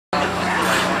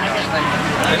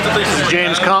This is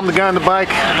James Kalm, the guy on the bike,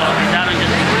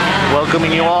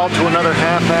 welcoming you all to another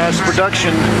half-ass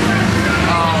production.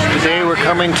 Today we're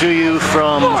coming to you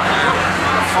from...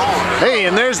 Hey,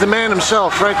 and there's the man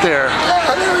himself right there,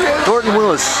 Thornton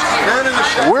Willis.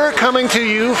 We're coming to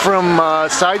you from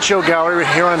Sideshow Gallery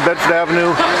here on Bedford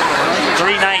Avenue.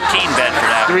 319 Bedford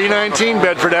Avenue. 319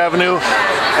 Bedford Avenue.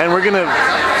 And we're going to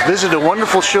visit a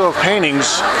wonderful show of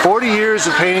paintings. 40 years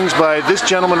of paintings by this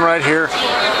gentleman right here,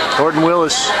 Thornton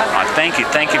Willis. Thank you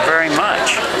very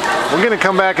much. We're going to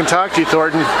come back and talk to you,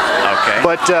 Thornton. Okay.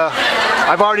 But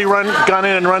I've already gone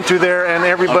in and run through there, and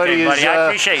everybody buddy, is... I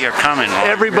appreciate your coming.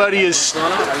 Everybody is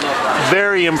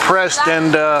very impressed,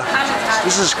 and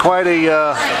this is quite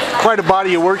a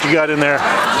body of work you got in there.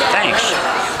 Thanks.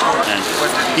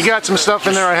 You got some stuff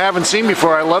in there I haven't seen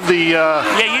before. I love the...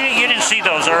 Yeah, you didn't see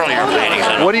those earlier paintings.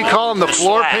 What do you call them? The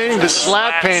floor slats. painting? The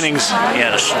slat paintings.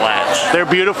 Yeah, the slats. They're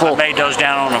beautiful. I made those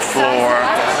down on the floor.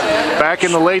 Back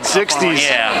in the late 60s.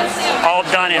 Yeah, all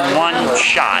done in one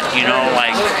shot, you know,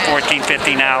 like 14,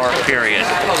 15-hour period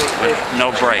with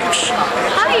no breaks.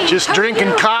 Just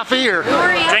drinking coffee or?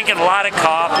 Drinking a lot of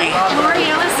coffee,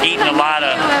 eating a lot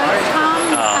of,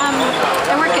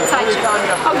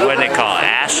 what do they call it,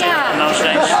 acid in those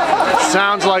days?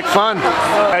 Sounds like fun.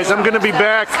 Guys, I'm going to be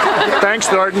back. Thanks,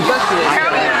 Thornton.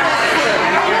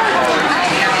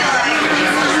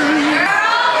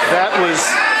 That was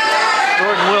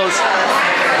Thornton Willis.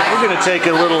 We're going to take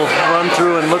a little run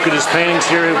through and look at his paintings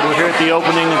here. We're here at the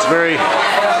opening. It's very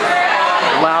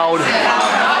loud,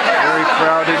 very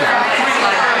crowded.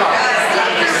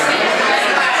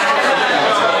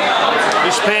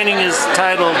 This painting is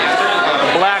titled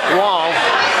Black Wall.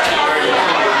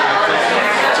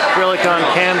 It's acrylic on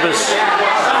canvas.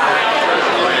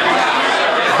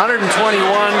 121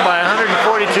 by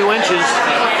 142 inches.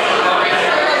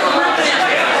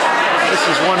 This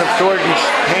is one of Thornton's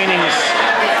paintings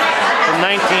from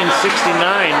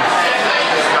 1969.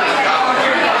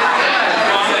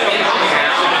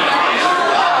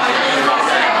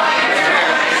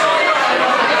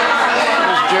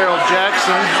 There's Gerald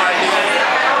Jackson.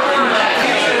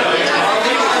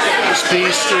 This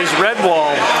piece is Red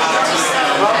Wall.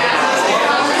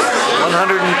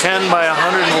 110 by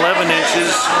 111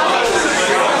 inches.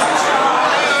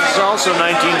 It's also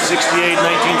 1968,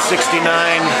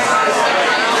 1969.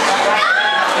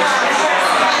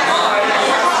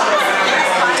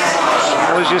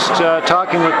 I was just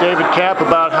talking with David Kapp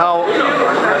about how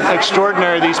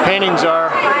extraordinary these paintings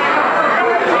are.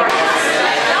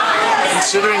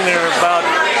 Considering they're about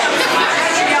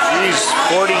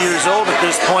 40 years old at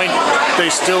this point, they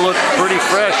still look pretty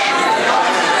fresh.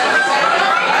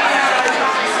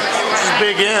 This is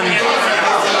Big N,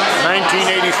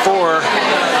 1984.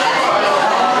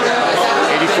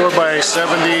 84 by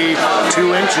 72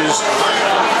 inches.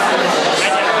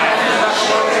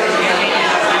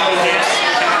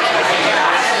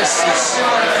 This is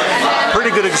a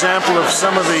pretty good example of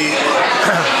some of the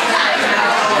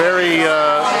very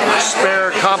spare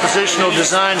compositional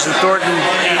designs that Thornton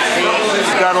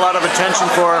got a lot of attention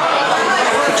for,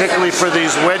 particularly for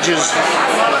these wedges.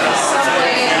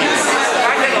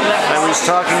 I was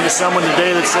talking to someone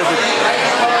today that said that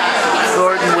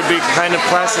Thornton would be kind of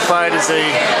classified as a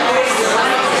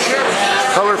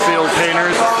color field painter,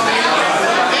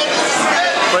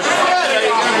 but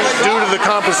due to the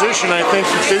composition, I think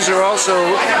that these are also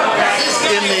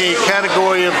in the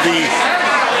category of the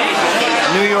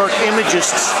New York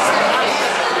Imagists.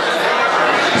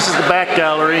 This is the back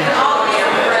gallery.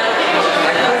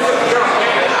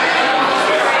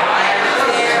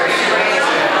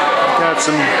 Got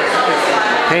some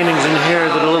paintings in here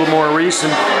that are a little more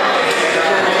recent.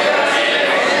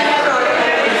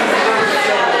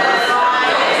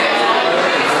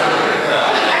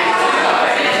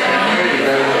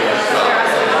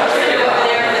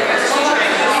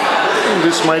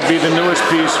 This might be the newest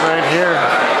piece right here.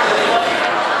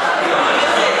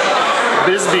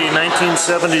 Bisbee,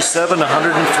 1977,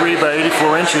 103 by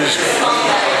 84 inches.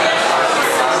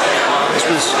 This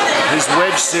was his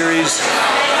Wedge series.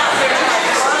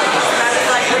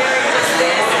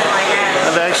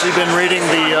 I've actually been reading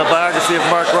the biography of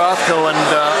Mark Rothko, and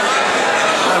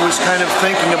I was kind of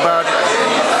thinking about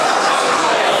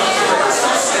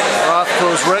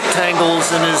Rothko's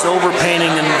rectangles and his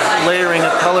overpainting and layering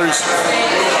of colors,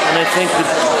 and I think that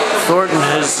Thornton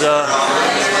has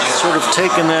sort of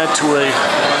taken that to a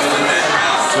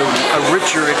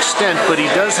richer extent, but he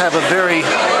does have a very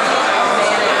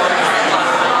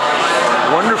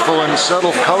wonderful and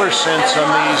subtle color sense on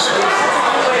these.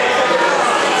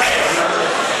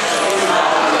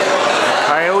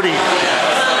 Coyote,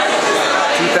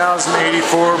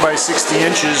 2,084 by 60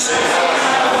 inches.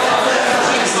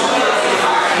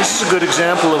 This is a good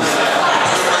example of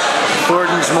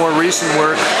Thornton's more recent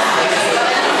work.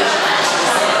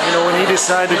 You know, when he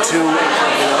decided to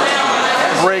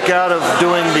break out of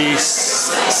doing the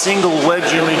single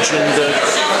wedge image and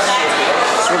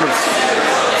sort of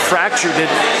fractured it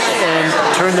and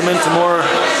turned them into more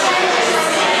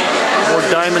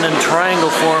diamond and triangle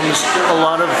forms, a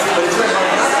lot of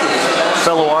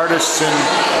fellow artists and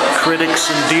critics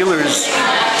and dealers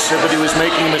said that he was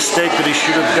making a mistake, that he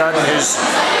should have gotten his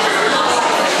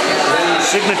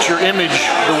signature image,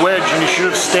 the wedge, and he should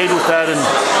have stayed with that and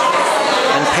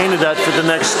painted that for the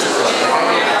next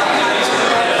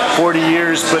 40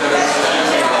 years. But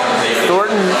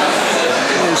Thornton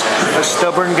is a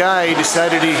stubborn guy. He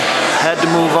decided he had to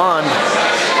move on.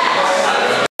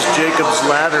 Jacob's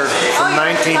Ladder from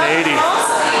 1980.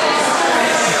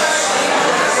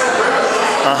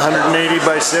 180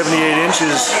 by 78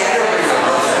 inches.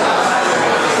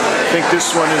 I think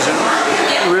this one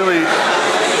really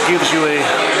gives you a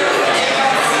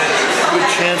good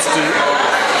chance to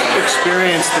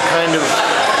experience the kind of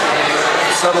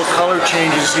subtle color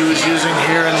changes he was using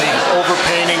here in the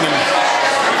overpainting and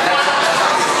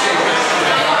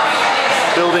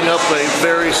building up a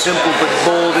very simple but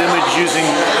bold image using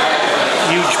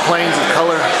huge planes of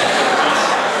color.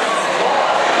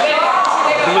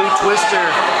 Blue Twister,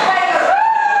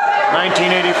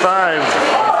 1985,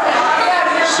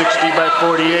 60 by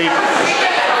 48.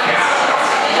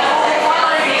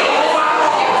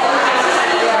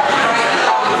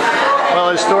 Well,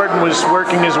 as Thornton was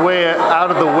working his way out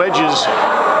of the wedges,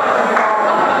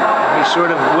 he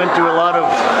sort of went through a lot of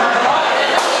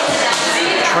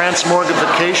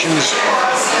transmogrifications,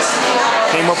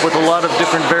 came up with a lot of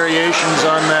different variations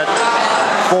on that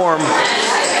form.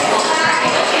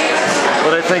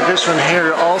 But I think this one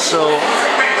here also,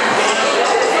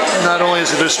 not only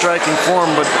is it a striking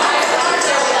form, but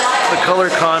the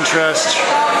color contrasts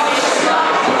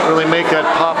really make that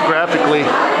pop graphically.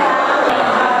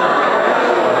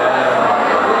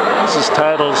 This is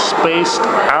titled Spaced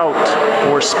Out,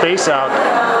 or Space Out.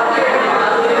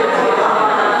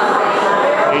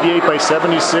 88 by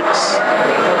 76,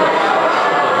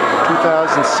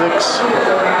 2006.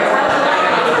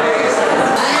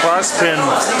 Clothespin,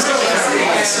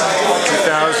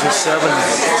 2007,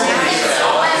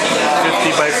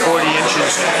 50 by 40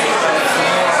 inches.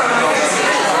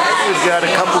 We've got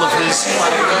a couple of his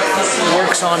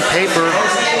works on paper.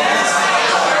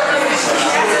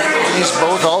 These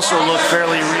both also look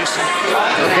fairly recent.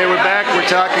 Okay, we're back. We're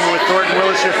talking with Thornton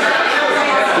Willis.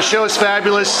 The show is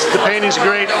fabulous. The painting's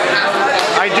great.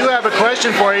 I do have a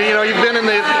question for you. You know, you've been in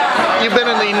the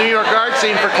New York art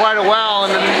scene for quite a while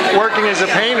and working as a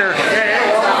painter.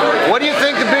 What do you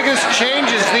think the biggest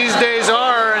changes these days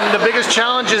are, and the biggest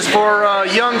challenges for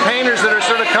young painters that are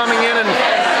sort of coming in and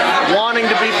wanting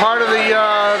to be part of the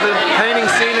painting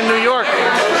scene in New York?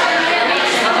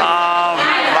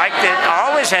 Like it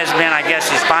always has been, I guess,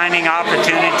 is finding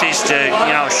opportunities to,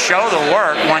 you know, show the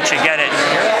work once you get it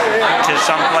to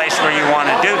some place where you want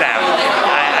to do that.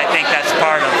 I think that's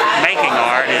part of making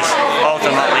art, is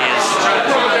ultimately is,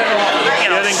 you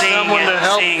know,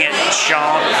 seeing it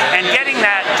shown, and getting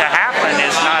that to happen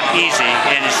is not easy,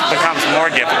 and it becomes more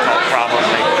difficult probably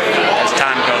as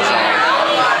time goes on.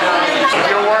 If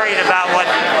you're worried about what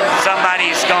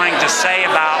somebody's going to say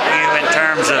about you in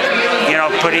terms of, you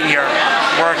know, putting your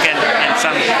work in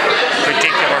some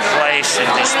particular place,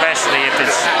 and especially if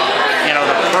it's, you know,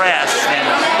 the press, then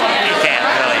you can't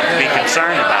really be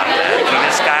concerned about that. You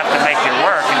just have to make your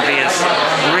work and be as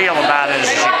real about it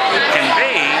as you can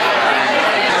be.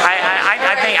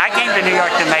 I think I came to New York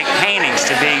to make paintings,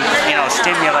 to be, you know,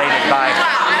 stimulated by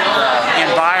the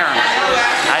environment.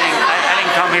 I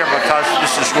didn't come here because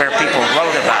this is where people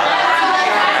wrote about it.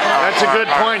 That's a good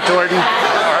point, Thornton.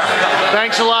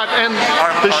 Thanks a lot. And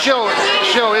the show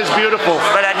is beautiful.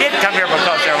 But I did come here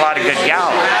because there are a lot of good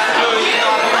galleries.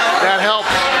 That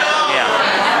helped. Yeah.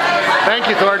 Thank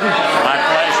you, Thornton. My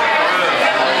pleasure.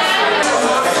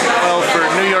 Well, for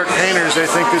New York painters, I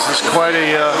think this is quite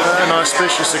an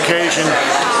auspicious occasion.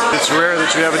 It's rare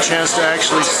that you have a chance to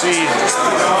actually see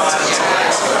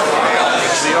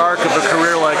the arc of a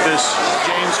career like this.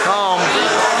 James Kalm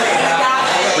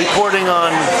reporting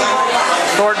on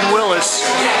Thornton Willis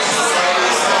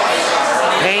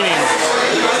painting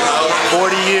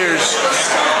 40 years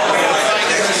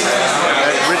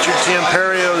at Richard T.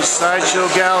 Imperio's Sideshow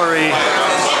Gallery,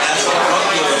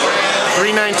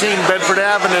 319 Bedford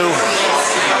Avenue,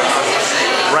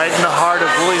 right in the heart of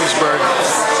Williamsburg.